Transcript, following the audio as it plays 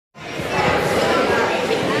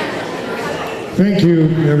Thank you,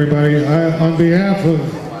 everybody. On behalf of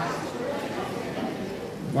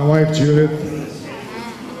my wife, Judith,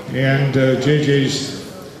 and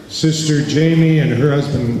JJ's sister, Jamie, and her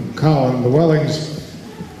husband, Colin, the Wellings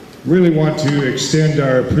really want to extend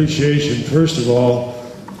our appreciation, first of all,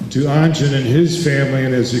 to Anjon and his family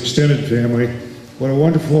and his extended family. What a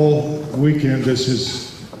wonderful weekend this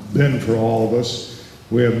has been for all of us.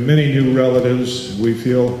 We have many new relatives. We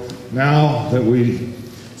feel now that we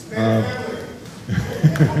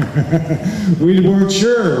weren't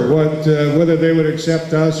sure whether they would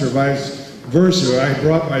accept us or vice versa. I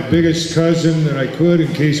brought my biggest cousin that I could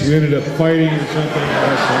in case we ended up fighting or something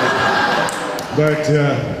last night.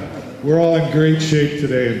 But we're all in great shape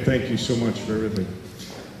today, and thank you so much for everything.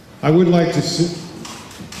 I would like to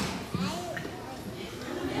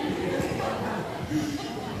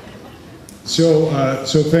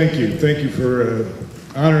So thank you. Thank you for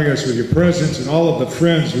honoring us with your presence, and all of the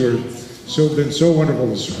friends who have been so wonderful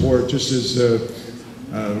to support, just as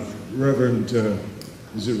Reverend,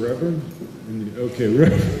 is it Reverend? Okay,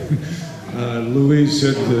 Reverend Louise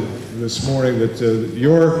said this morning that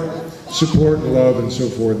your support and love and so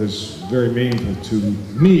forth is very meaningful to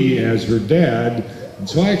me as her dad, and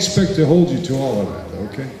so I expect to hold you to all of that,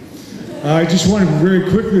 okay? I just wanted very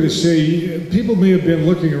quickly to say, people may have been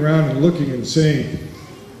looking around and looking and saying,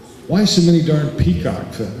 why so many darn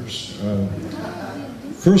peacock feathers?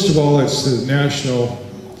 First of all, it's the national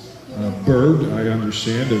bird, I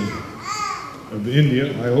understand, of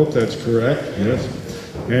India. I hope that's correct, yes.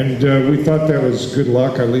 And we thought that was good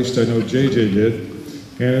luck, at least I know JJ did.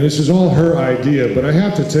 And this is all her idea, but I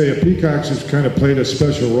have to tell you, peacocks have kind of played a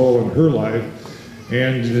special role in her life.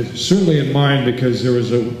 And certainly in mine, because there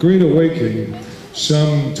was a great awakening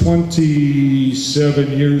some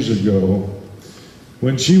 27 years ago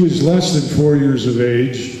when she was less than 4 years of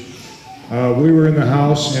age. We were in the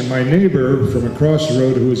house, and my neighbor from across the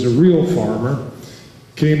road, who was a real farmer,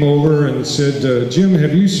 came over and said, Jim,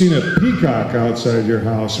 have you seen a peacock outside your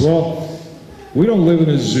house? Well, we don't live in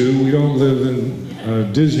a zoo, we don't live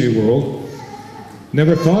in Disney World.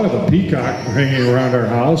 Never thought of a peacock hanging around our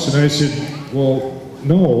house. And I said, well,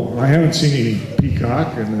 no, I haven't seen any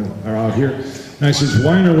peacock out here. And I said,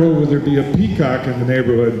 why in the world would there be a peacock in the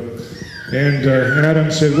neighborhood? And Adam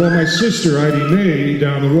said, well, my sister, Ivy Mae,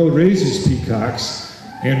 down the road raises peacocks,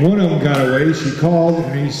 and one of them got away. She called,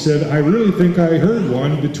 and he said, I really think I heard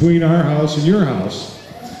one between our house and your house.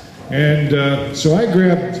 And so I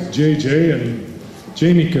grabbed JJ, and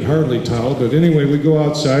Jamie could hardly tell, but anyway, we go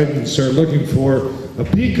outside and start looking for a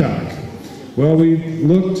peacock. Well, we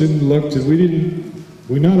looked, and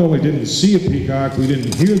we not only didn't see a peacock, we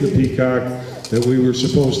didn't hear the peacock that we were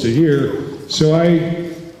supposed to hear. So I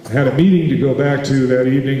had a meeting to go back to that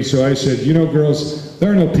evening, so I said, you know, girls,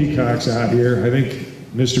 there are no peacocks out here. I think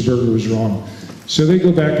Mr. Berger was wrong. So they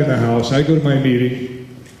go back in the house. I go to my meeting.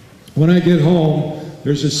 When I get home,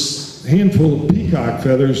 there's this handful of peacock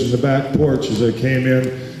feathers in the back porch as I came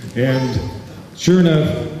in, and sure enough,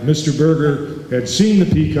 Mr. Berger had seen the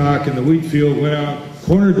peacock in the wheat field, went out,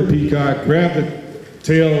 cornered the peacock, grabbed the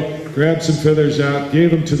tail, grabbed some feathers out,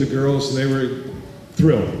 gave them to the girls, and they were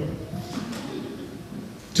thrilled.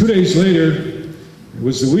 2 days later, it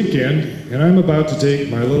was the weekend, and I'm about to take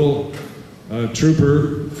my little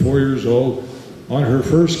trooper, 4 years old, on her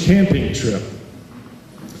first camping trip.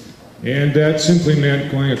 And that simply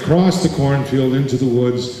meant going across the cornfield into the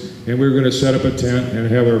woods, and we were going to set up a tent and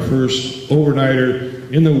have our first overnighter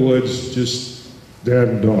in the woods, just dad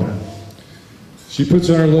and daughter. She puts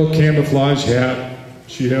on her little camouflage hat.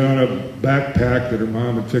 She had on a backpack that her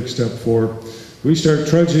mom had fixed up for her. We start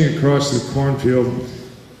trudging across the cornfield,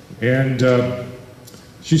 and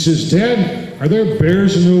she says, Dad, are there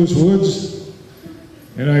bears in those woods?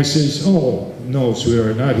 And I says, oh, no,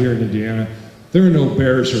 sweetheart, not here in Indiana. There are no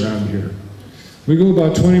bears around here. We go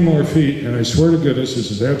about 20 more feet, and I swear to goodness,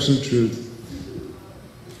 this is absolute truth.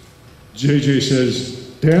 JJ says,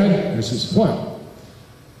 Dad? I says, what?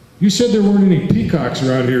 You said there weren't any peacocks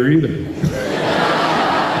around here either.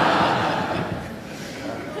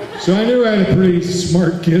 So I knew I had a pretty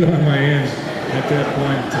smart kid on my hands at that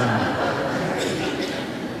point in time.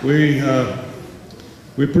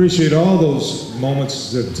 We appreciate all those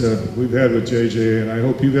moments that we've had with JJ, and I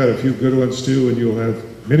hope you've had a few good ones too, and you'll have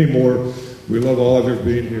many more. We love all of you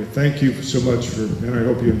being here. Thank you so much, and I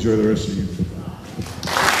hope you enjoy the rest of the evening.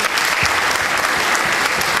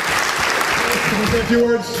 A few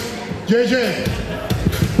words, JJ.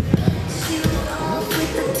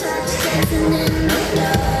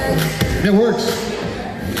 It works.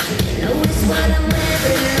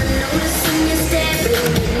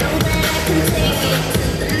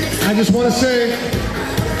 I just want to say,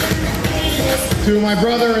 to my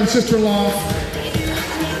brother and sister-in-law,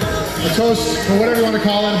 a toast, or whatever you want to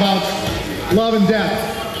call it, about love and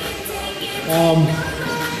death.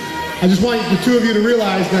 I just want the two of you to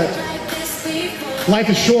realize that life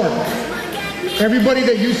is short. Everybody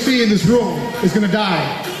that you see in this room is going to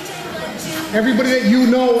die. Everybody that you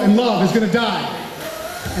know and love is going to die.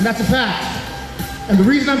 And that's a fact. And the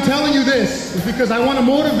reason I'm telling you this is because I want to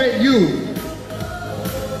motivate you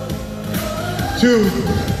to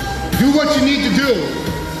do what you need to do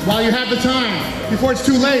while you have the time, before it's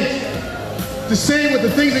too late. To say what the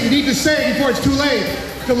things that you need to say before it's too late.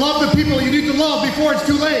 To love the people you need to love before it's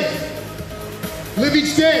too late. Live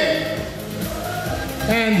each day.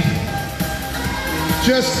 And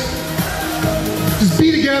just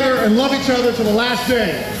be together and love each other till the last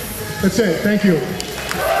day. That's it. Thank you.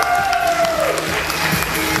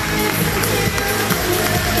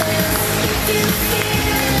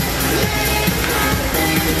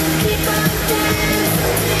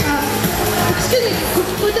 Excuse me,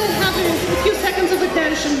 could I have a few seconds of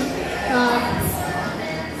attention?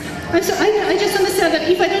 I just understand that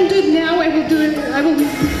if I don't do it now, I will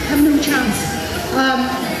have no chance.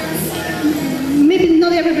 Maybe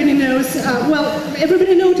not everybody knows. Well,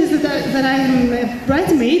 everybody notices that I'm a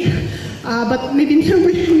bridesmaid, but maybe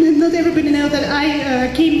not everybody knows that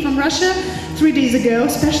I came from Russia 3 days ago,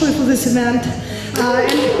 especially for this event.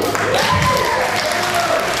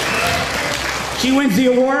 She wins the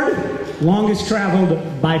award, longest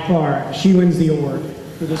traveled by far. She wins the award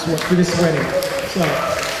for this wedding. So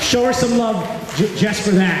show her some love just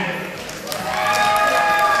for that.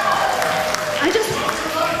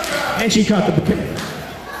 And she caught the bouquet.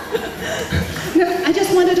 No, I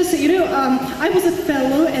just wanted to say, I was a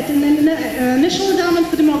fellow at the National Endowment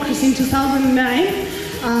for Democracy in 2009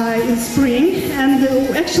 in spring, and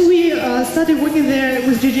actually started working there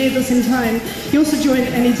with JJ at the same time. He also joined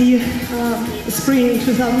NED spring in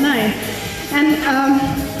 2009.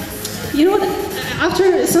 And you know what,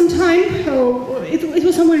 after some time, it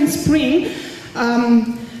was somewhere in spring,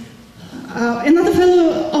 another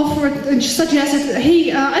fellow offered and suggested,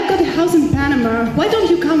 hey, I've got a house in Panama, why don't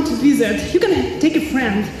you come to visit? You can take a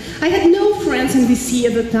friend. I had no friends in DC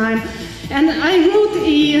at the time, and I wrote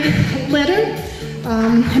a letter,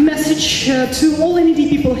 a message to all NED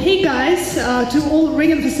people, hey guys, to all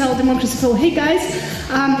Reagan for Cell Democracy people, hey guys,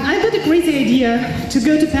 I've got a crazy idea to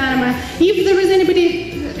go to Panama. If there is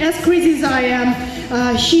anybody as crazy as I am,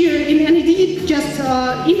 here in NED, just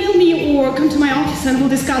email me or come to my office and we'll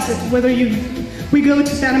discuss it, whether we go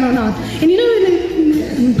to Panama or not. And you know,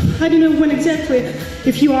 I don't know when exactly,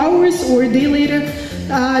 a few hours or a day later,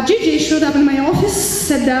 JJ showed up in my office,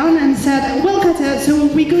 sat down and said, well, Katya, so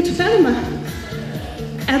we go to Panama.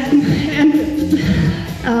 And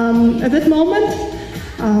at that moment,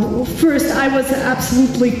 first I was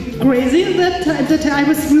absolutely crazy at that I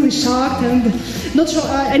was really shocked and not sure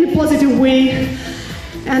in a positive way.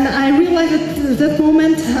 And I realized at that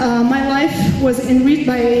moment my life was enriched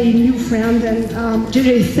by a new friend. And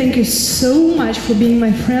JJ, thank you so much for being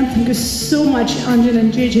my friend. Thank you so much, Anjon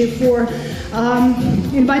and JJ, for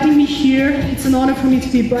inviting me here. It's an honor for me to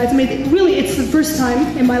be a bridesmaid. Really, it's the first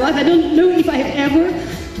time in my life. I don't know if I've ever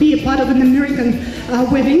been a part of an American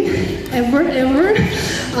wedding, ever.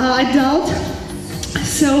 I doubt.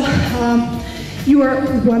 So you are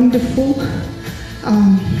wonderful.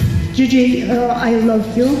 JJ, I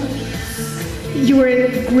love you. You are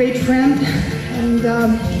a great friend, and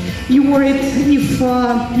you worried if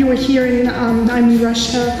you were here and I'm in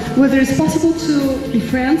Russia, whether it's possible to be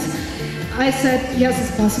friends. I said, yes,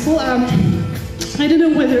 it's possible. I don't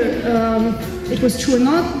know whether it was true or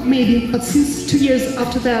not, maybe, but since 2 years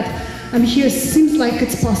after that, I'm here, seems like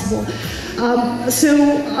it's possible.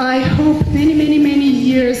 So I hope many, many, many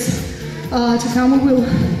years to come we will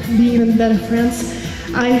be even better friends.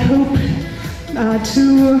 I hope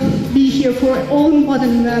to be here for all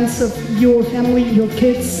modern events of your family, your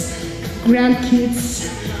kids, grandkids,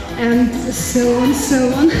 and so on,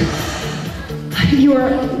 so on. You are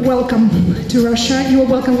welcome to Russia. You are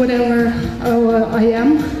welcome whatever I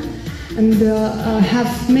am, and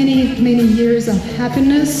have many, many years of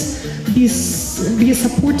happiness. Be a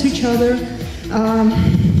support to each other.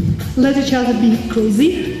 Let each other be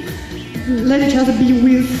crazy. Let each other be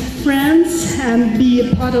with friends and be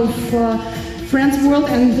a part of friends' world,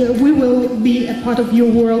 and we will be a part of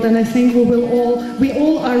your world. And I think we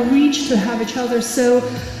all are rich to have each other. So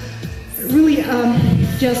really,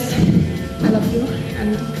 just I love you,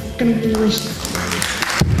 and congratulations.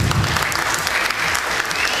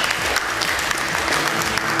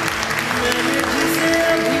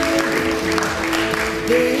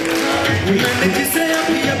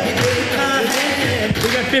 We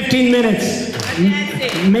got 15 minutes.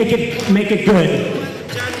 Make it good.